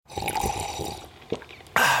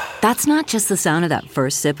That's not just the sound of that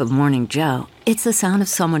first sip of Morning Joe. It's the sound of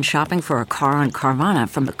someone shopping for a car on Carvana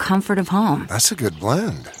from the comfort of home. That's a good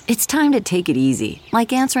blend. It's time to take it easy,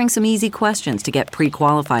 like answering some easy questions to get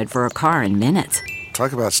pre-qualified for a car in minutes.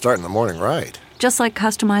 Talk about starting the morning right. Just like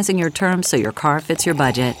customizing your terms so your car fits your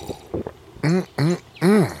budget.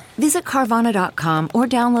 Visit Carvana.com or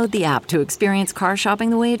download the app to experience car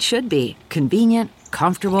shopping the way it should be. Convenient,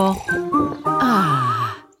 comfortable.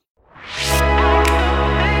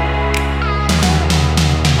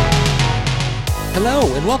 Hello,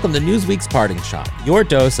 and welcome to Newsweek's Parting Shot, your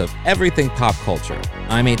dose of everything pop culture.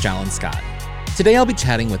 I'm H. Alan Scott. Today I'll be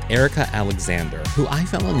chatting with Erika Alexander, who I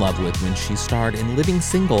fell in love with when she starred in Living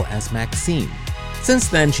Single as Maxine. Since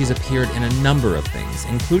then, she's appeared in a number of things,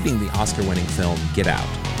 including the Oscar-winning film Get Out.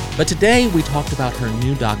 But today we talked about her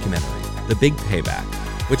new documentary, The Big Payback,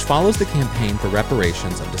 which follows the campaign for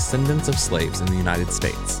reparations of descendants of slaves in the United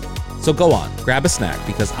States. So go on, grab a snack,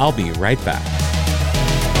 because I'll be right back.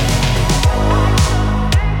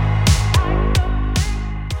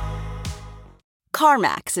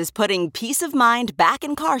 CarMax is putting peace of mind back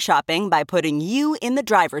in car shopping by putting you in the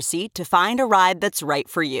driver's seat to find a ride that's right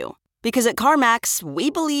for you. Because at CarMax,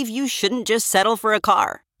 we believe you shouldn't just settle for a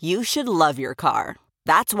car. You should love your car.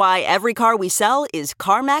 That's why every car we sell is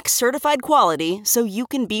CarMax certified quality, so you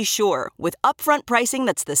can be sure with upfront pricing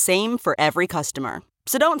that's the same for every customer.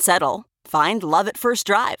 So don't settle. Find love at first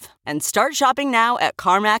drive and start shopping now at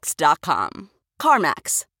CarMax.com.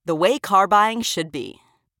 CarMax, the way car buying should be.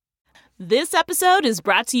 This episode is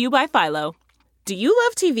brought to you by Philo. Do you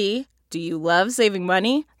love TV? Do you love saving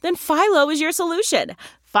money? Then Philo is your solution.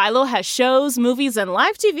 Philo has shows, movies, and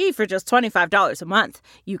live TV for just $25 a month.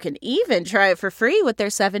 You can even try it for free with their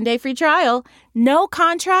 7-day free trial. No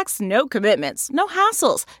contracts, no commitments, no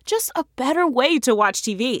hassles. Just a better way to watch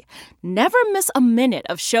TV. Never miss a minute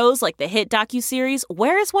of shows like the hit docuseries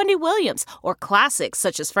Where is Wendy Williams? Or classics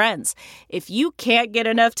such as Friends. If you can't get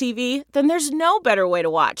enough TV, then there's no better way to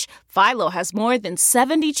watch. Philo has more than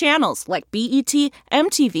 70 channels like BET,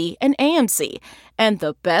 MTV, and AMC. And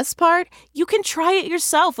the best part? You can try it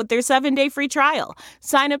yourself with their 7-day free trial.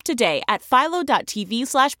 Sign up today at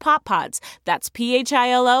philo.tv/poppods. That's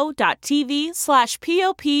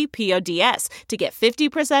philo.tv/poppods to get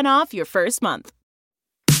 50% off your first month.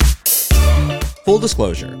 Full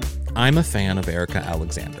disclosure, I'm a fan of Erika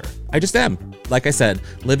Alexander. I just am. Like I said,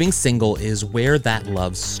 Living Single is where that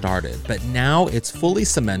love started, but now it's fully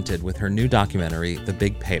cemented with her new documentary, The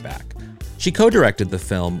Big Payback. She co-directed the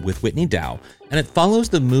film with Whitney Dow, and it follows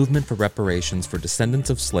the movement for reparations for descendants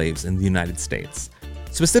of slaves in the United States.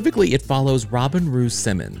 Specifically, it follows Robin Rue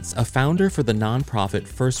Simmons, a founder for the nonprofit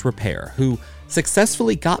First Repair, who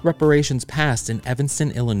successfully got reparations passed in Evanston,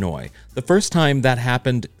 Illinois, the first time that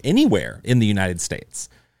happened anywhere in the United States.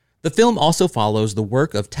 The film also follows the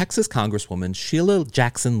work of Texas Congresswoman Sheila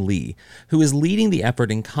Jackson Lee, who is leading the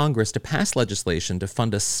effort in Congress to pass legislation to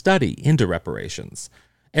fund a study into reparations.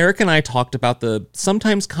 Erika and I talked about the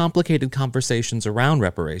sometimes complicated conversations around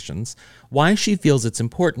reparations, why she feels it's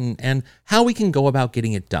important, and how we can go about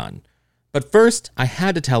getting it done. But first, I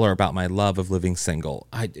had to tell her about my love of Living Single.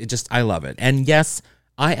 I love it. And yes,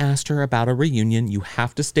 I asked her about a reunion. You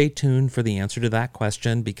have to stay tuned for the answer to that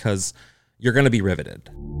question because you're going to be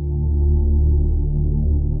riveted.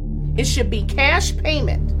 It should be cash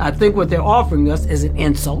payment. I think what they're offering us is an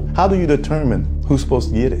insult. How do you determine who's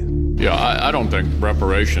supposed to get it? Yeah, I don't think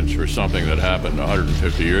reparations for something that happened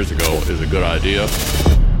 150 years ago is a good idea.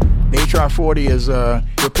 HR 40 is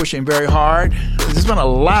we're pushing very hard. There's been a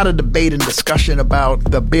lot of debate and discussion about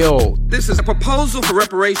the bill. This is a proposal for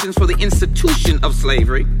reparations for the institution of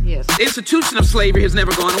slavery. Yes. The institution of slavery has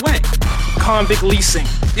never gone away. Convict leasing.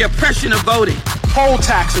 The oppression of voting. Poll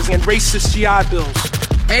taxes and racist GI bills.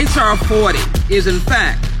 HR 40 is, in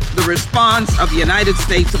fact, the response of the United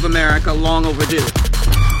States of America long overdue.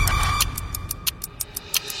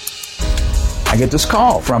 I get this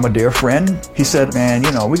call from a dear friend. He said, man,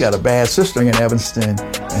 we got a bad sister in Evanston,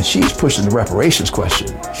 and she's pushing the reparations question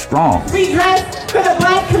strong. Redress for the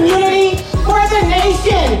black community, for the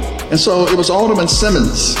nation. And so it was Alderman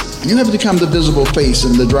Simmons. You have become the visible face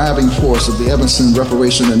and the driving force of the Evanston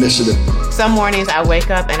Reparation Initiative. Some mornings I wake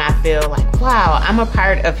up and I feel like, wow, I'm a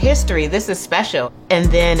part of history. This is special. And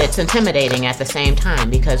then it's intimidating at the same time,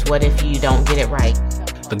 because what if you don't get it right?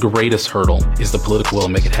 The greatest hurdle is the political will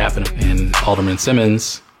to make it happen. And Alderman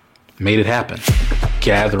Simmons made it happen,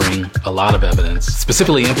 gathering a lot of evidence,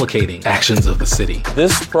 specifically implicating actions of the city.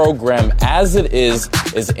 This program, as it is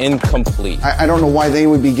incomplete. I don't know why they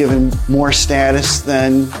would be given more status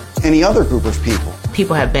than any other group of people.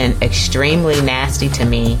 People have been extremely nasty to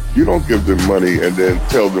me. You don't give them money and then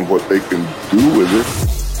tell them what they can do with it.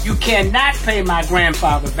 You cannot pay my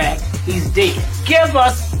grandfather back. He's dead. Give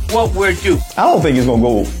us what we're due. I don't think it's going to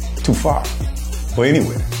go too far. But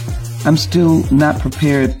anyway. I'm still not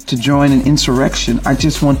prepared to join an insurrection. I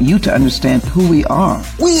just want you to understand who we are.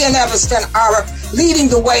 We in Evanston are leading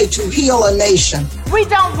the way to heal a nation. We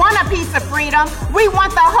don't want a piece of freedom. We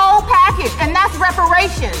want the whole package, and that's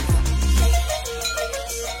reparations.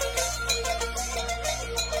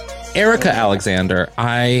 Erika Alexander,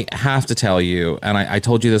 I have to tell you, and I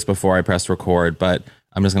told you this before I pressed record, but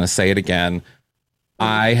I'm just going to say it again.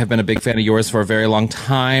 I have been a big fan of yours for a very long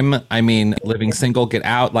time. I mean, Living Single, Get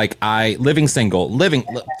Out. Living Single.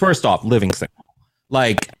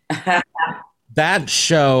 Like, that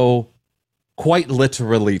show quite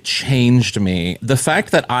literally changed me. The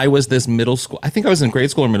fact that I was this middle school, I think I was in grade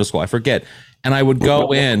school or middle school, I forget. And I would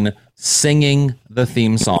go in singing the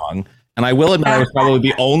theme song. And I will admit I was probably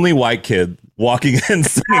the only white kid walking in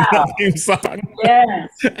singing the theme song. Yes.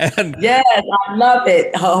 Yes, I love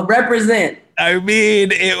it. Represent. I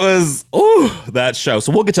mean, it was that show.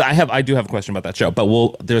 So we'll get to. I do have a question about that show,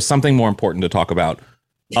 but there's something more important to talk about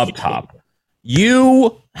up top.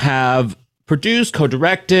 You have produced,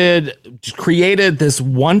 co-directed, created this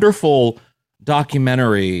wonderful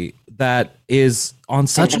documentary that is on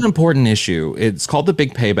such an important issue. It's called The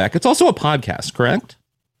Big Payback. It's also a podcast, correct?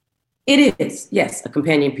 It is, yes, a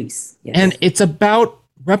companion piece. Yes. And it's about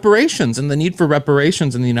reparations and the need for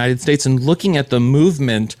reparations in the United States and looking at the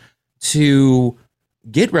movement to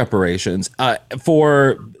get reparations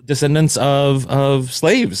for descendants of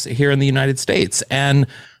slaves here in the United States and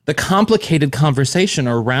the complicated conversation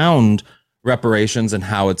around reparations and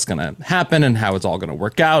how it's going to happen and how it's all going to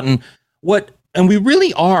work out and we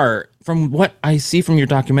really are, from what I see from your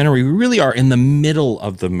documentary, we really are in the middle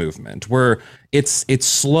of the movement where it's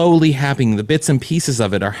slowly happening. The bits and pieces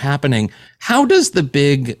of it are happening. How does The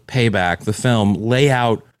Big Payback, the film, lay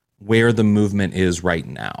out where the movement is right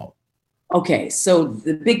now? Okay, so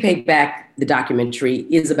The Big Payback, the documentary,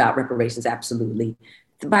 is about reparations, absolutely.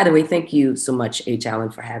 By the way, thank you so much, H.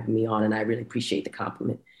 Allen, for having me on, and I really appreciate the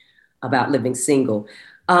compliment about Living Single.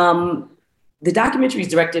 The documentary is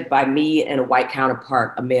directed by me and a white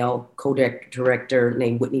counterpart, a male co-director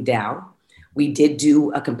named Whitney Dow. We did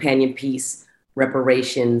do a companion piece,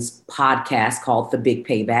 reparations podcast called The Big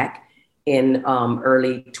Payback in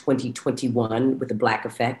early 2021 with the Black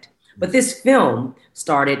Effect. But this film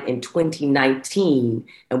started in 2019,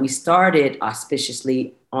 and we started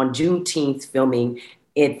auspiciously on Juneteenth filming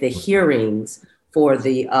at the hearings for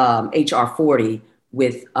the HR 40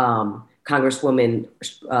 with Congresswoman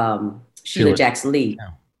Sheila Jackson Lee.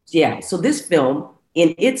 Yeah, so this film,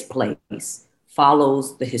 in its place,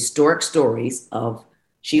 follows the historic stories of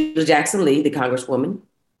Sheila Jackson Lee, the Congresswoman,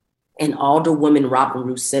 and Alderwoman Robin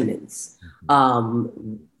Ruth Simmons.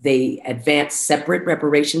 They advanced separate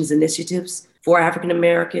reparations initiatives for African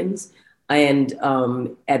Americans. And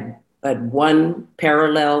at one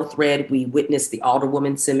parallel thread, we witnessed the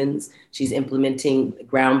Alderwoman Simmons. She's implementing a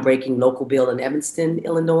groundbreaking local bill in Evanston,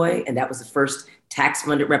 Illinois. And that was the first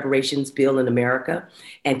tax-funded reparations bill in America.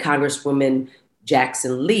 And Congresswoman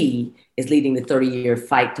Jackson Lee is leading the 30-year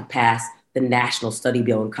fight to pass the National Study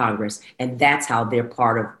Bill in Congress. And that's how they're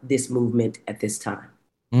part of this movement at this time.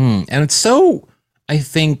 And it's so, I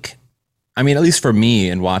think, I mean, at least for me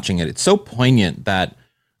in watching it, it's so poignant that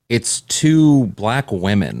it's two Black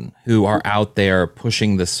women who are out there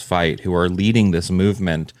pushing this fight, who are leading this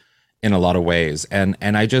movement in a lot of ways. And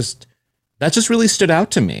that just really stood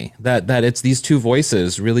out to me, that it's these two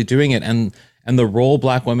voices really doing it and the role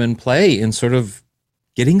Black women play in sort of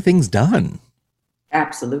getting things done.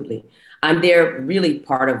 Absolutely. And they're really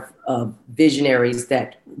part of visionaries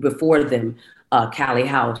that before them, Callie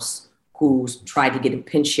House, who tried to get a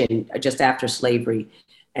pension just after slavery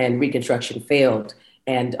and Reconstruction failed.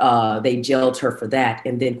 And they jailed her for that.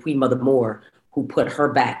 And then Queen Mother Moore, who put her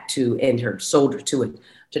back to and her shoulder to it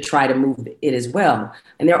to try to move it as well.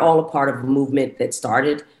 And they're all a part of a movement that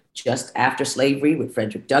started just after slavery with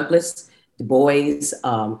Frederick Douglass, Du Bois,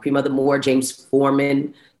 Queen Mother Moore, James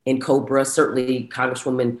Foreman, and Cobra, certainly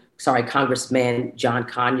Congressman John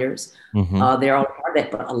Conyers. They're all part of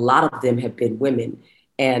that, but a lot of them have been women.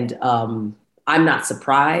 And I'm not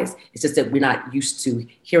surprised. It's just that we're not used to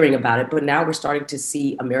hearing about it. But now we're starting to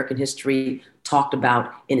see American history talked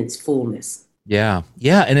about in its fullness. Yeah.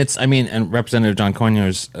 Yeah. And and Representative John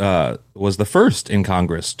Conyers was the first in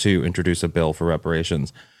Congress to introduce a bill for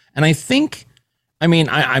reparations. And I think,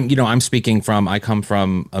 I'm speaking from, I come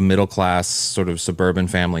from a middle class sort of suburban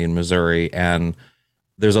family in Missouri. And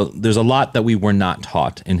there's a lot that we were not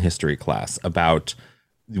taught in history class about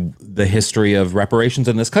the history of reparations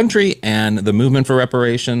in this country and the movement for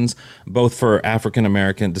reparations, both for African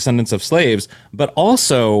American descendants of slaves, but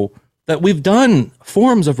also that we've done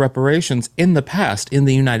forms of reparations in the past in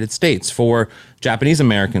the United States for Japanese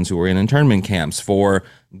Americans who were in internment camps, for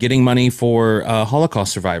getting money for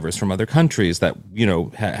Holocaust survivors from other countries that, you know,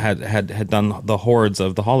 had done the horrors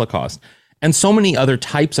of the Holocaust, and so many other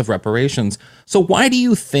types of reparations. So why do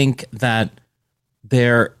you think that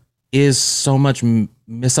there is so much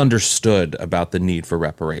misunderstood about the need for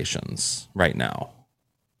reparations right now?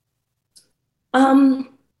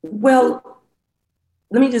 Well,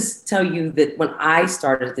 let me just tell you that when I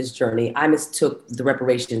started this journey, I mistook the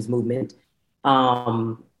reparations movement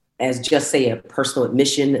as just, say, a personal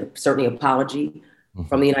admission, certainly apology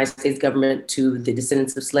from the United States government to the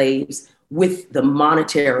descendants of slaves, with the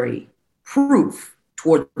monetary proof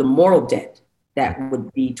toward the moral debt that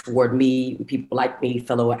would be toward me, people like me,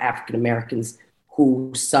 fellow African Americans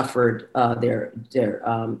who suffered, their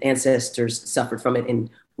ancestors suffered from it and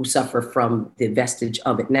who suffer from the vestige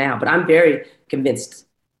of it now. But I'm very convinced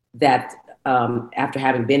that after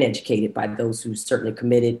having been educated by those who certainly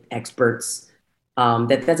committed experts,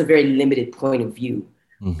 that's a very limited point of view.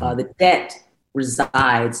 The debt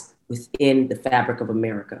resides within the fabric of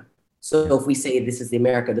America. So if we say this is the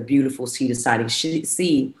America, the beautiful sea deciding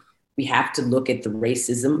sea, we have to look at the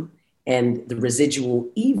racism and the residual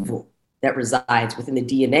evil that resides within the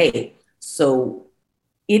DNA. So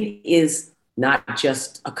it is not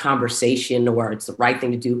just a conversation or it's the right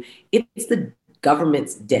thing to do. It's the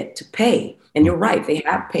government's debt to pay. And you're right, they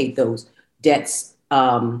have paid those debts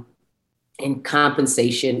in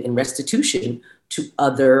compensation and restitution to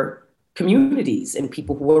other communities and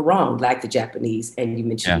people who were wronged, like the Japanese, and you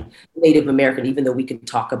mentioned Native American, even though we can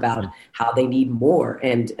talk about how they need more,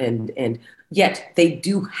 and yet they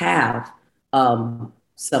do have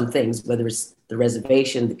some things, whether it's the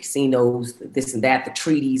reservation, the casinos, this and that, the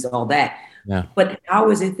treaties, all that. But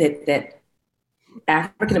how is it that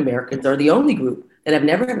African Americans are the only group that have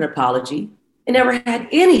never had an apology and never had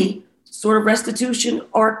any sort of restitution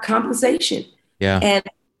or compensation? And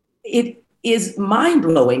it is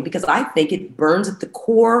mind-blowing because I think it burns at the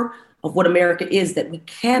core of what America is, that we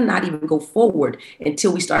cannot even go forward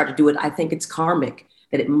until we start to do it. I think it's karmic,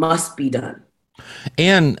 that it must be done.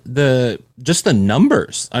 And just the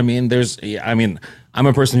numbers. I mean, I'm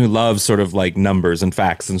a person who loves sort of like numbers and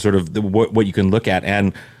facts and sort of what you can look at.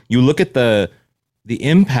 And you look at the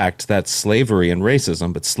impact that slavery and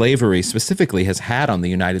racism, but slavery specifically, has had on the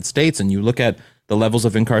United States. And you look at the levels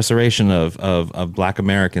of incarceration of Black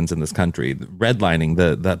Americans in this country, redlining,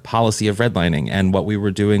 the policy of redlining, and what we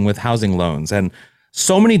were doing with housing loans, and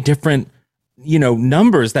so many different,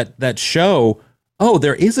 numbers that show, oh,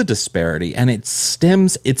 there is a disparity, and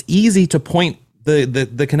it's easy to point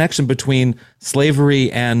the connection between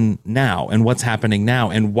slavery and now, and what's happening now,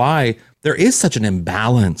 and why there is such an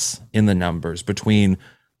imbalance in the numbers between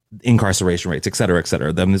incarceration rates, et cetera, et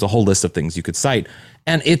cetera. Then there's a whole list of things you could cite,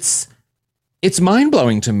 and it's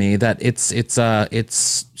mind-blowing to me that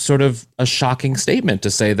it's sort of a shocking statement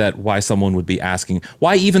to say that why someone would be asking,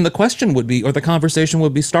 why even the question would be, or the conversation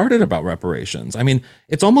would be started about reparations. I mean,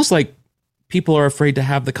 it's almost like people are afraid to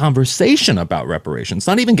have the conversation about reparations,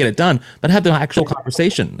 not even get it done, but have the actual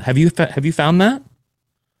conversation. Have you found that?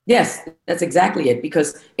 Yes, that's exactly it,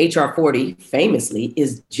 because HR 40 famously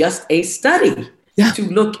is just a study to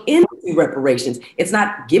look into reparations. It's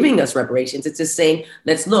not giving us reparations. It's just saying,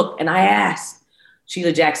 let's look. And I asked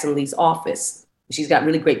Sheila Jackson Lee's office, she's got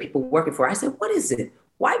really great people working for her. I said, what is it?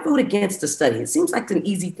 Why vote against the study? It seems like an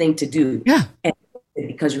easy thing to do. And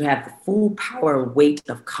because you have the full power and weight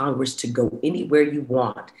of Congress to go anywhere you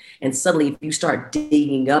want. And suddenly, if you start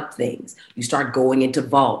digging up things, you start going into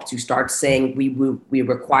vaults, you start saying we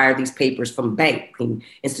require these papers from banking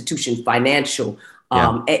institutions, financial,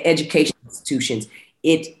 education institutions.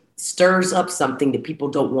 It stirs up something that people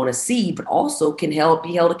don't want to see, but also can be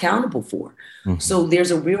held accountable for. So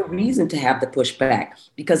there's a real reason to have the pushback,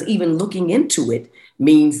 because even looking into it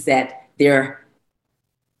means that the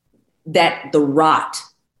rot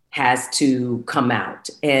has to come out,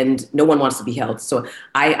 and no one wants to be held. So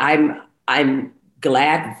I'm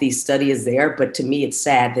glad that the study is there, but to me, it's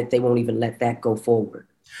sad that they won't even let that go forward.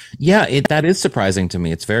 Yeah, that is surprising to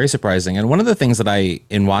me. It's very surprising. And one of the things that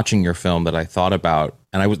in watching your film that I thought about,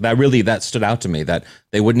 and that stood out to me, that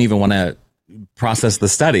they wouldn't even want to process the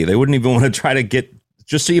study. They wouldn't even want to try to get,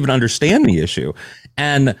 just to even understand the issue.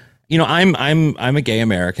 And, I'm a gay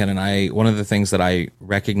American, and one of the things that I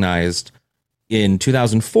recognized in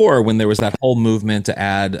 2004, when there was that whole movement to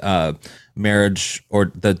add marriage, or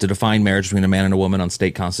to define marriage between a man and a woman on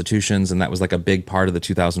state constitutions, and that was like a big part of the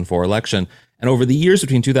 2004 election. And over the years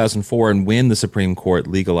between 2004 and when the Supreme Court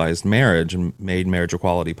legalized marriage and made marriage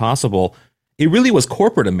equality possible, it really was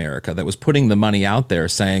corporate America that was putting the money out there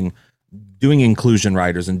saying, doing inclusion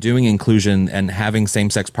riders and doing inclusion and having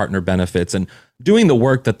same-sex partner benefits and doing the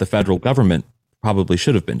work that the federal government probably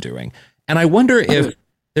should have been doing. And I wonder if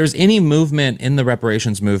there's any movement in the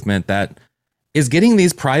reparations movement that is getting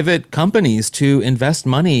these private companies to invest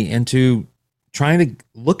money into trying to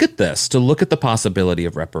look at this, to look at the possibility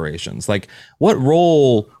of reparations. Like what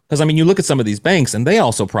role, because I mean, you look at some of these banks and they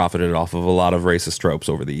also profited off of a lot of racist tropes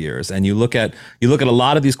over the years. And you look at a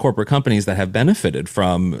lot of these corporate companies that have benefited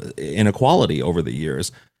from inequality over the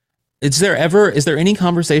years. Is there any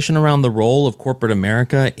conversation around the role of corporate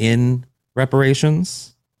America in reparations?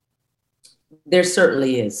 There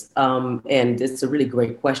certainly is. And it's a really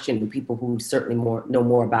great question to people who certainly know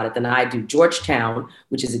more about it than I do. Georgetown,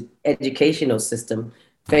 which is an educational system,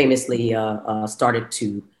 famously started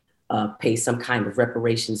to pay some kind of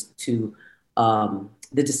reparations to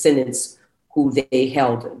the descendants who they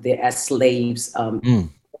held as slaves.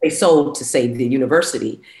 They sold to, say, the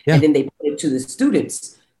university. Yeah. And then they put it to the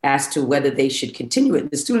students as to whether they should continue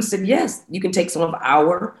it. The students said, yes, you can take some of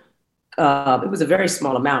our it was a very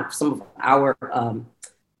small amount, some of our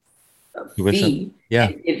fee.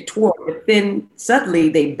 Yeah. But then suddenly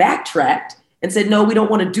they backtracked and said, no, we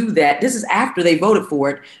don't want to do that. This is after they voted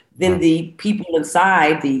for it. Then the people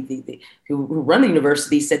inside who run the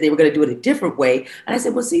university said they were going to do it a different way. And I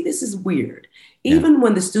said, well, see, this is weird. Even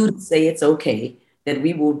when the students say it's okay, that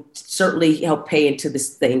we will certainly help pay into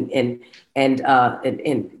this thing and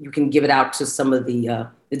you can give it out to some of the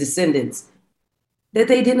descendants, that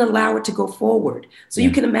they didn't allow it to go forward. So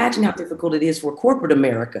you can imagine how difficult it is for corporate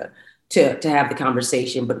America to have the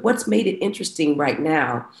conversation. But what's made it interesting right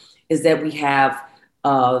now is that we have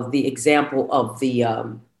the example of the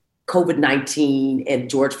COVID-19 and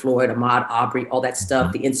George Floyd, Ahmaud Arbery, all that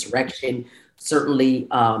stuff, the insurrection, certainly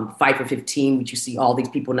Fight for 15, which you see all these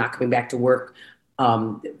people not coming back to work.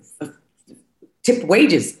 Tipped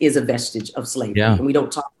wages is a vestige of slavery, and we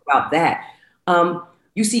don't talk about that.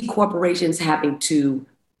 You see corporations having to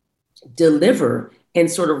deliver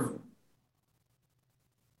and sort of,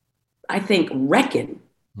 I think, reckon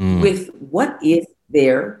with what is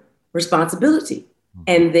their responsibility.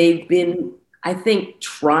 And they've been, I think,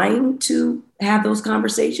 trying to have those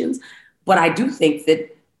conversations, but I do think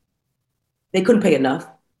that they couldn't pay enough,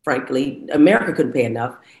 frankly. America couldn't pay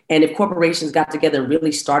enough. And if corporations got together and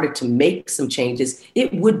really started to make some changes,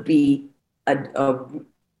 it would be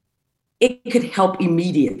it could help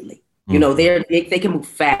immediately. You know, they can move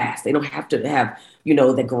fast. They don't have to have,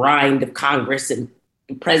 the grind of Congress and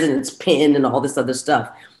the president's pen and all this other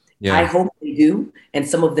stuff. Yeah. I hope they do. And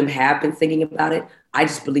some of them have been thinking about it. I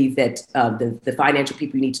just believe that the financial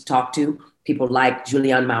people you need to talk to, people like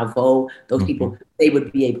Julianne Malveaux, those people, they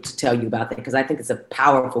would be able to tell you about that, because I think it's a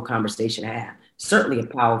powerful conversation to have. Certainly a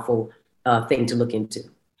powerful thing to look into.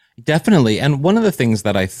 Definitely. And one of the things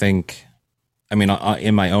that I think,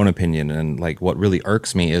 in my own opinion, and like what really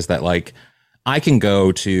irks me is that like I can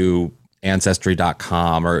go to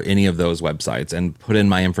Ancestry.com or any of those websites and put in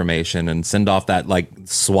my information and send off that like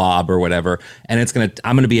swab or whatever. And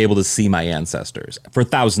I'm going to be able to see my ancestors for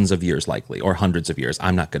thousands of years, likely, or hundreds of years.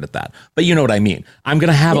 I'm not good at that. But you know what I mean? I'm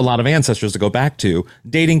going to have a lot of ancestors to go back to,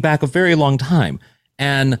 dating back a very long time.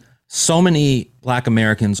 And so many Black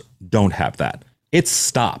Americans don't have that. It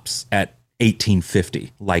stops at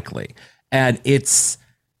 1850, likely. And it's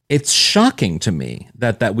shocking to me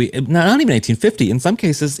that we, not even 1850, in some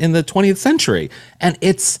cases in the 20th century. And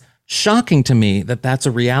it's shocking to me that that's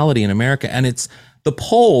a reality in America. And it's the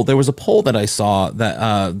poll, there was a poll that I saw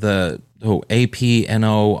that the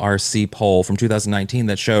APNORC poll from 2019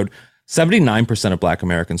 that showed 79% of Black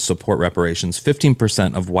Americans support reparations.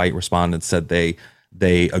 15% of white respondents said they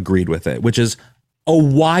agreed with it, which is a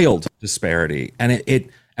wild disparity. And it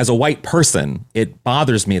as a white person, it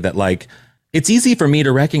bothers me that like, it's easy for me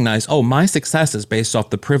to recognize, oh, my success is based off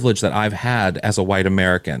the privilege that I've had as a white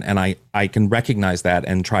American. And I can recognize that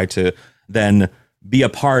and try to then be a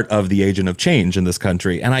part of the agent of change in this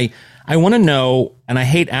country. And I want to know, and I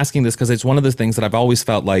hate asking this because it's one of the things that I've always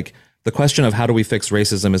felt like the question of how do we fix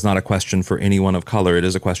racism is not a question for anyone of color. It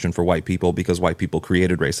is a question for white people because white people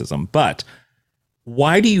created racism. But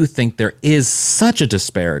why do you think there is such a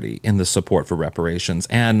disparity in the support for reparations?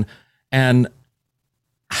 And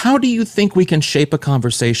how do you think we can shape a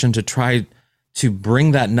conversation to try to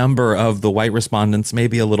bring that number of the white respondents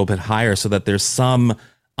maybe a little bit higher so that there's some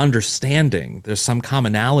understanding, there's some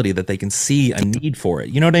commonality that they can see a need for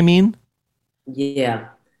it? You know what I mean? Yeah.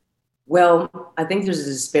 Well, I think there's a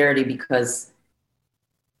disparity because,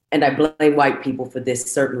 and I blame white people for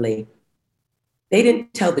this certainly, they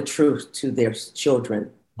didn't tell the truth to their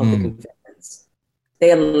children of the Confederates.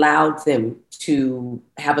 They allowed them to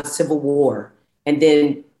have a civil war and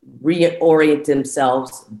then reorient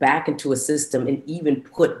themselves back into a system and even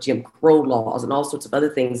put Jim Crow laws and all sorts of other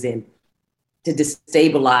things in to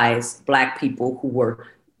destabilize Black people who were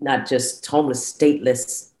not just homeless,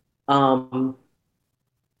 stateless,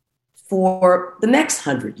 for the next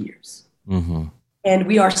 100 years. Mm-hmm. And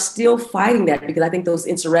we are still fighting that because I think those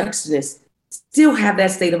insurrectionists still have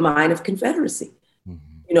that state of mind of Confederacy.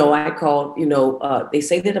 Mm-hmm. I call, they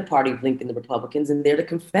say they're the party of Lincoln, the Republicans, and they're the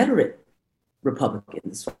Confederate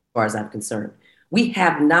Republicans, as far as I'm concerned. We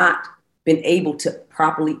have not been able to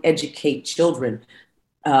properly educate children,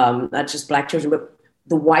 not just Black children, but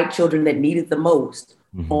the white children that need it the most,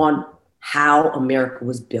 on how America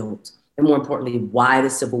was built. And more importantly, why the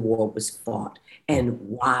Civil War was fought and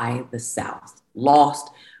why the South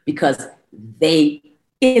lost, because they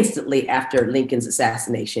instantly after Lincoln's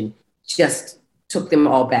assassination just took them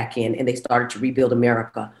all back in and they started to rebuild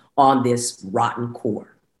America on this rotten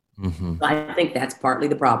core. Mm-hmm. So I think that's partly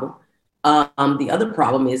the problem. The other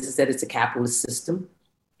problem is that it's a capitalist system,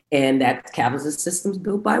 and that capitalist system is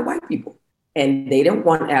built by white people. And they don't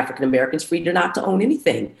want African Americans free to not to own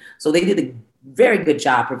anything. So they did a very good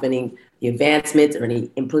job preventing the advancement or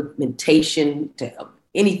any implementation to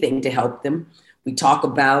anything to help them. We talk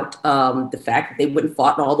about the fact that they wouldn't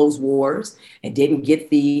fought in all those wars and didn't get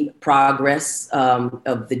the progress of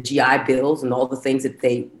the GI Bills and all the things that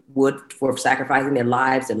they would for sacrificing their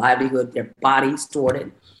lives, their livelihood, their bodies toward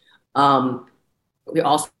it. We're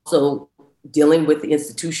also dealing with the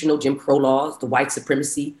institutional Jim Crow laws, the white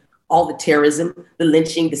supremacy, all the terrorism, the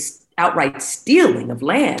lynching, the outright stealing of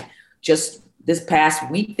land. Just this past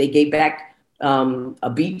week, they gave back a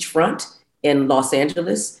beachfront in Los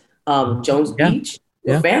Angeles, Jones Beach,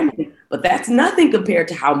 for family. But that's nothing compared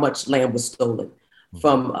to how much land was stolen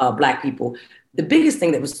from Black people. The biggest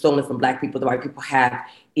thing that was stolen from Black people, the white people have,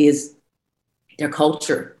 is their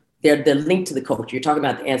culture. They're linked to the culture. You're talking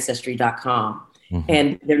about the Ancestry.com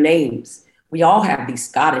and their names. We all have these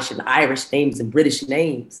Scottish and Irish names and British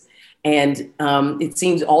names. And it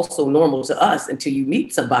seems also normal to us until you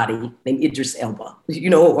meet somebody named Idris Elba,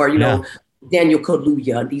 or Daniel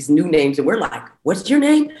Kaluuya, these new names. And we're like, what's your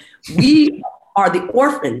name? We are the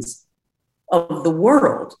orphans of the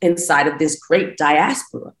world inside of this great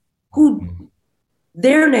diaspora who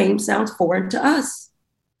their name sounds foreign to us.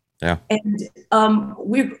 Yeah. And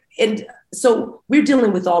so we're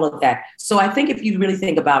dealing with all of that. So I think if you really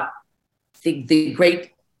think about the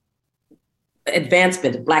great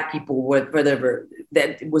advancement of Black people, whatever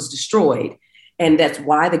that was destroyed, and that's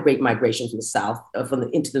why the Great Migration from the South,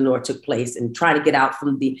 into the North took place, and trying to get out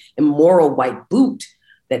from the immoral white boot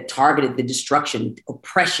that targeted the destruction,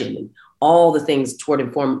 oppression, and all the things toward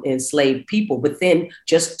enslaved people, but then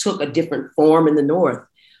just took a different form in the North.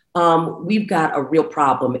 We've got a real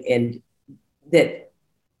problem, and that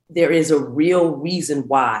there is a real reason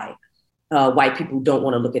why white people don't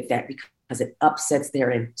want to look at that, because it upsets their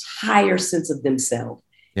entire sense of themselves.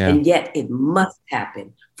 Yeah. And yet it must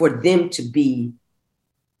happen for them to be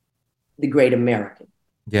the great American.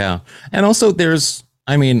 Yeah. And also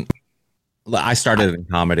I started in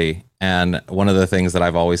comedy, and one of the things that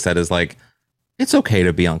I've always said is like, it's okay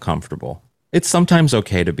to be uncomfortable. It's sometimes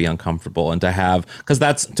okay to be uncomfortable and to have, because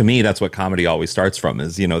to me, that's what comedy always starts from,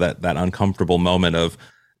 is, that uncomfortable moment of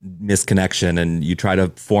misconnection, and you try to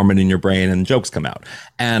form it in your brain and jokes come out.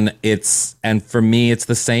 And for me, it's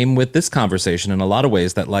the same with this conversation in a lot of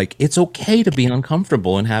ways, that like, it's okay to be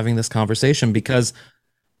uncomfortable in having this conversation, because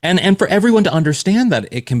and for everyone to understand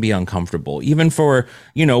that it can be uncomfortable, even for,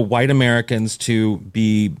 white Americans to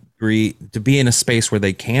be in a space where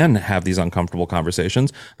they can have these uncomfortable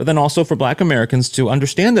conversations, but then also for Black Americans to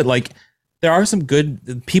understand that, like, there are some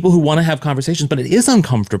good people who want to have conversations, but it is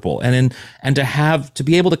uncomfortable. And to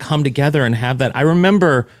be able to come together and have that. I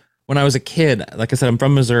remember when I was a kid, like I said, I'm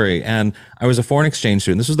from Missouri, and I was a foreign exchange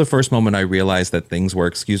student. This was the first moment I realized that things were,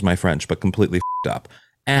 excuse my French, but completely f***ed up.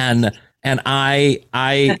 And they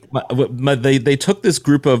took this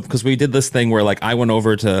group of, because we did this thing where, like, I went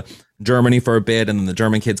over to Germany for a bit, and then the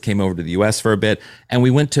German kids came over to the US for a bit, and we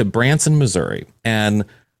went to Branson, Missouri. And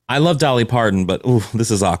I love Dolly Parton, but this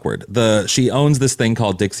is awkward. She owns this thing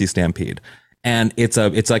called Dixie Stampede, and it's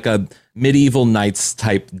like a medieval knights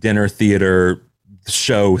type dinner theater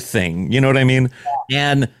show thing. You know what I mean?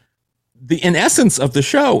 And in essence of the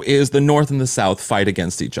show is the North and the South fight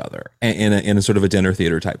against each other in a sort of a dinner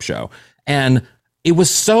theater type show. And it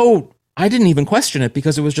was I didn't even question it,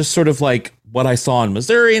 because it was just sort of like what I saw in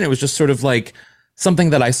Missouri, and it was just sort of like something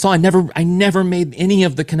that I saw. I never made any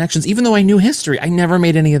of the connections, even though I knew history. I never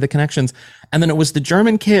made any of the connections. And then it was the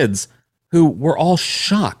German kids who were all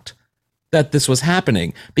shocked that this was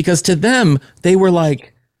happening, because to them, they were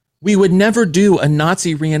like, we would never do a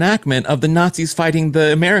Nazi reenactment of the Nazis fighting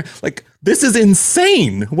the Americans. Like, this is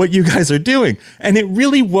insane what you guys are doing. And it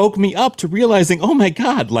really woke me up to realizing, oh my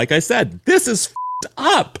God, like I said, this is f***ed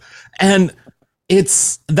up. And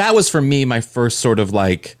that was for me, my first sort of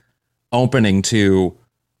like opening to,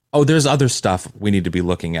 oh, there's other stuff we need to be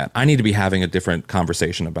looking at. I need to be having a different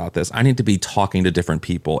conversation about this. I need to be talking to different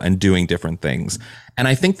people and doing different things. And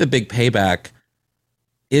I think The Big Payback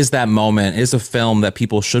is that moment, is a film that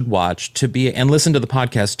people should watch and listen to the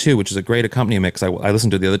podcast too, which is a great accompaniment, because I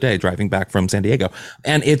listened to it the other day driving back from San Diego.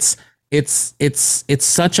 And it's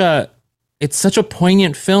such a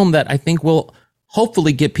poignant film that I think will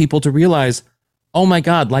hopefully get people to realize, oh my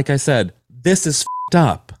God, like I said, this is f***ed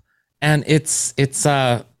up. And it's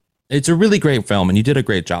a really great film, and you did a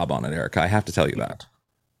great job on it, Erika. I have to tell you that.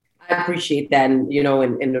 I appreciate that. And,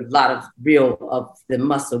 and a lot of the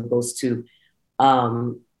muscle goes to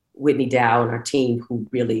Whitney Dow and our team, who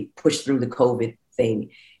really pushed through the COVID thing.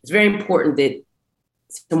 It's very important that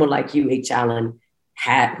someone like you, H. Allen,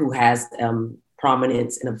 who has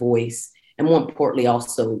prominence and a voice, and more importantly,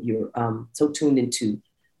 also you're so tuned into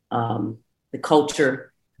the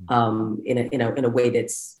culture in a way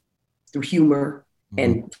that's through humor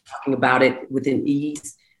and talking about it within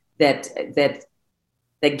ease, that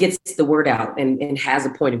gets the word out and has a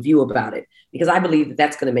point of view about it. Because I believe that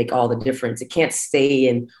that's going to make all the difference. It can't stay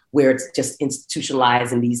in where it's just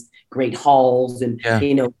institutionalized in these great halls and,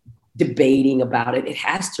 debating about it. It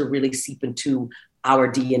has to really seep into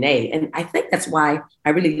our DNA. And I think that's why I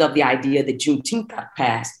really love the idea that Juneteenth got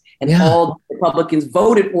passed and all the Republicans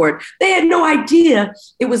voted for it. They had no idea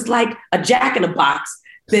it was like a jack in a box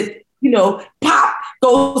that, pop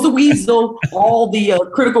goes the weasel, all the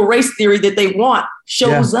critical race theory that they want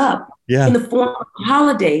shows up in the form of a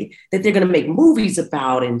holiday that they're going to make movies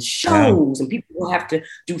about and shows, and people will have to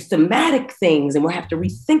do thematic things and we'll have to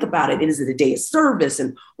rethink about it. Is it a day of service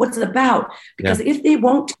and what's it about? Because if they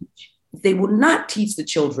will not teach the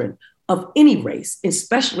children of any race,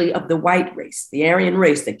 especially of the white race, the Aryan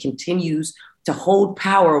race that continues to hold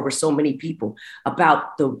power over so many people,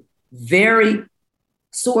 about the very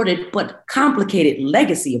sordid but complicated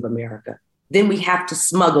legacy of America, then we have to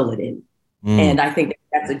smuggle it in. And I think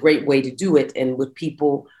that's a great way to do it. And with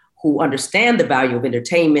people who understand the value of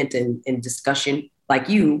entertainment and discussion like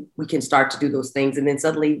you, we can start to do those things. And then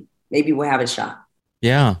suddenly maybe we'll have a shot.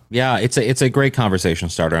 Yeah. It's a great conversation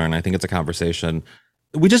starter. And I think it's a conversation.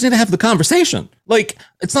 We just need to have the conversation. Like,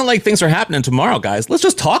 it's not like things are happening tomorrow, guys. Let's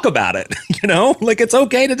just talk about it. Like, it's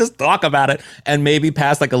okay to just talk about it and maybe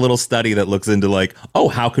pass like a little study that looks into like, oh,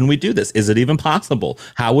 how can we do this? Is it even possible?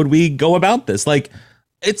 How would we go about this? Like,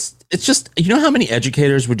 it's just, how many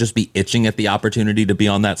educators would just be itching at the opportunity to be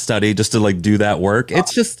on that study just to like do that work?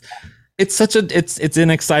 It's just, it's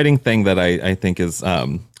an exciting thing that I think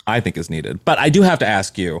is needed. But I do have to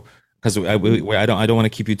ask you, because I don't want to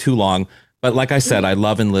keep you too long. But like I said, I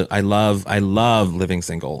love Living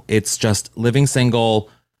Single. It's just Living Single.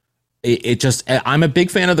 I'm a big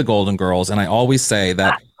fan of the Golden Girls, and I always say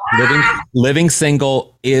that Living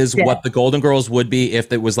Single is what the Golden Girls would be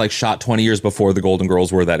if it was like shot 20 years before the Golden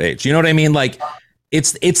Girls were that age. You know what I mean? Like,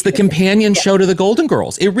 it's the companion show to the Golden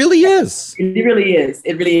Girls. It really is. It really is.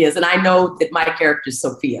 It really is. And I know that my character is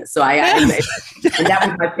Sophia. So and that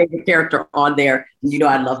was my favorite character on there. And,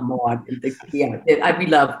 I love Maud. We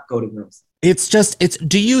love Golden Girls.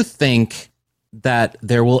 Do you think that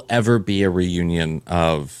there will ever be a reunion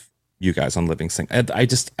of you guys on Living Single?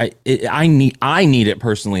 I need it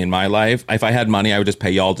personally in my life. If I had money, I would just pay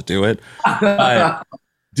y'all to do it.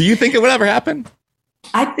 Do you think it would ever happen?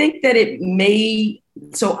 I think that it may.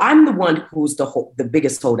 So I'm the one who's the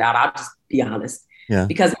biggest holdout. I'll just be honest. Yeah.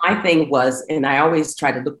 Because my thing was, and I always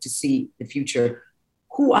try to look to see the future.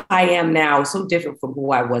 Who I am now is so different from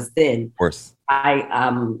who I was then. Of course.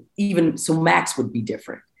 So Max would be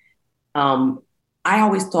different. I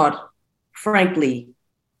always thought, frankly,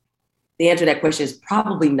 the answer to that question is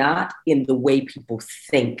probably not in the way people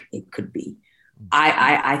think it could be.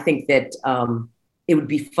 I think that it would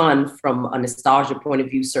be fun from a nostalgia point of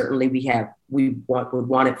view. Certainly we would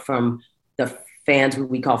want it from the fans who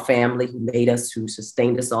we call family, who made us, who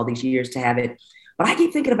sustained us all these years to have it. But I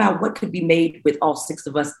keep thinking about what could be made with all six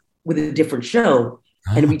of us with a different show.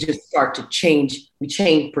 And we just start to change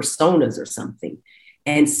personas or something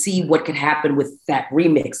and see what could happen with that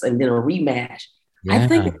remix and then a rematch. Yeah. I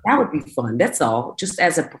think that would be fun. That's all. Just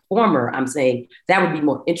as a performer, I'm saying that would be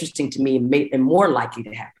more interesting to me and more likely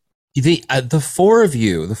to happen. The four of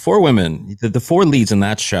you, the four women, the four leads in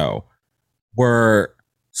that show were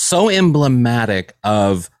so emblematic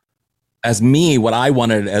of what I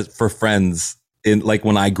wanted for friends in like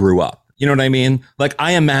when I grew up. You know what I mean? Like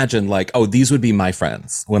I imagine like, oh, these would be my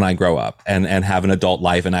friends when I grow up and have an adult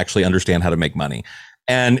life and actually understand how to make money.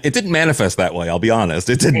 And it didn't manifest that way. I'll be honest.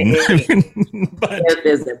 It didn't. But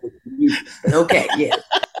okay. Yeah.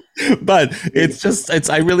 But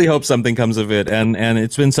I really hope something comes of it. And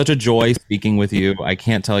it's been such a joy speaking with you. I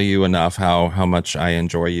can't tell you enough how much I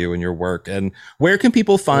enjoy you and your work. And where can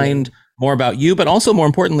people find more about you? But also more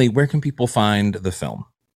importantly, where can people find the film?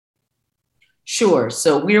 Sure.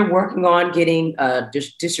 So we're working on getting a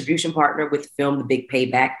distribution partner with the film, The Big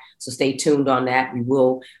Payback. So stay tuned on that. We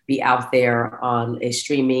will be out there on a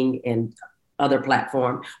streaming and other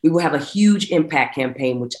platform. We will have a huge impact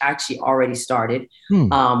campaign, which actually already started.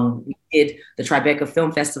 We did the Tribeca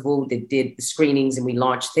Film Festival that did the screenings and we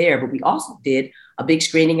launched there, but we also did a big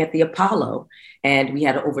screening at the Apollo. And we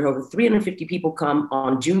had over 350 people come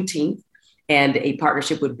on Juneteenth and a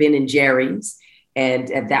partnership with Ben & Jerry's. And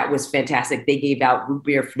that was fantastic. They gave out root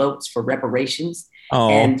beer floats for reparations. Oh.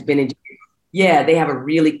 And Ben & Jerry's, they have a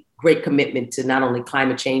really great commitment to not only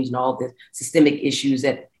climate change and all the systemic issues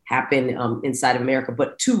that happen inside of America,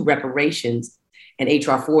 but to reparations and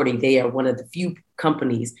HR 40. They are one of the few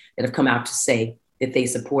companies that have come out to say that they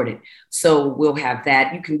support it. So we'll have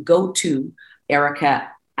that. You can go to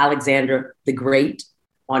Erika Alexander the Great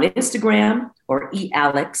on Instagram or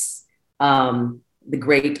eAlex the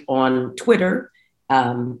Great on Twitter.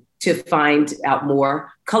 To find out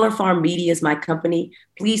more. Color Farm Media is my company.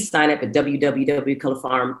 Please sign up at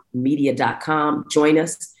www.colorfarmmedia.com. Join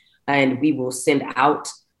us, and we will send out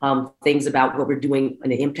things about what we're doing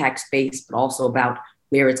in the impact space, but also about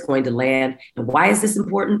where it's going to land. And why is this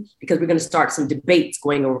important? Because we're going to start some debates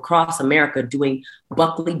going across America, doing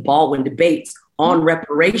Buckley Baldwin debates on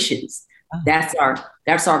reparations. That's our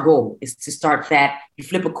goal, is to start that. You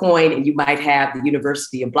flip a coin and you might have the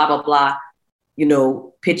University of blah, blah, blah,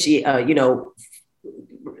 pitchy, I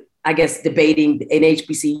guess debating in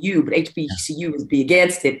HBCU, but HBCU is be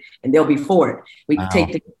against it and they'll be for it. We can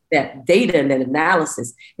take that data and that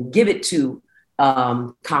analysis and give it to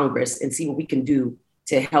Congress and see what we can do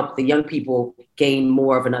to help the young people gain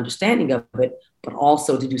more of an understanding of it, but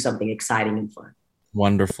also to do something exciting and fun.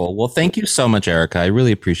 Wonderful. Well, thank you so much, Erika. I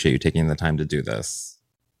really appreciate you taking the time to do this.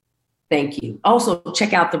 Thank you. Also,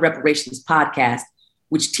 check out the Reparations podcast,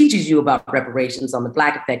 which teaches you about reparations on the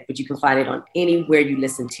Black Effect, but you can find it on anywhere you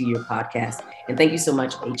listen to your podcast. And thank you so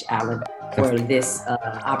much, H. Allen, for this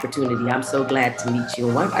opportunity. I'm so glad to meet you.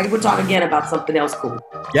 And we'll talk again about something else cool.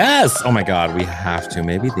 Yes. Oh my God, we have to.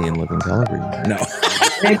 Maybe the In Living Color reunion. No.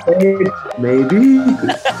 Maybe.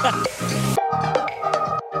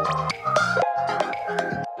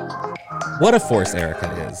 What a force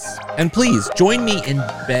Erika is. And please join me in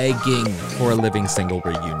begging for a Living Single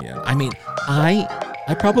reunion. I mean, I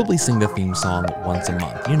probably sing the theme song once a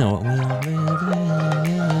month. You know, we are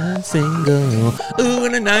living single. Ooh,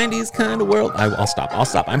 in a 90s kind of world. I'll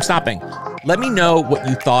stop. I'm stopping. Let me know what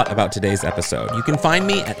you thought about today's episode. You can find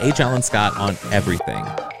me at H. Allen Scott on everything.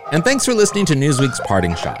 And thanks for listening to Newsweek's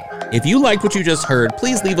Parting Shot. If you liked what you just heard,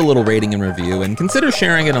 please leave a little rating and review and consider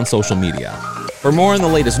sharing it on social media. For more on the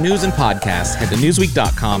latest news and podcasts, head to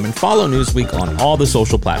Newsweek.com and follow Newsweek on all the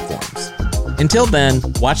social platforms. Until then,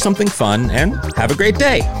 watch something fun and have a great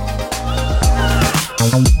day.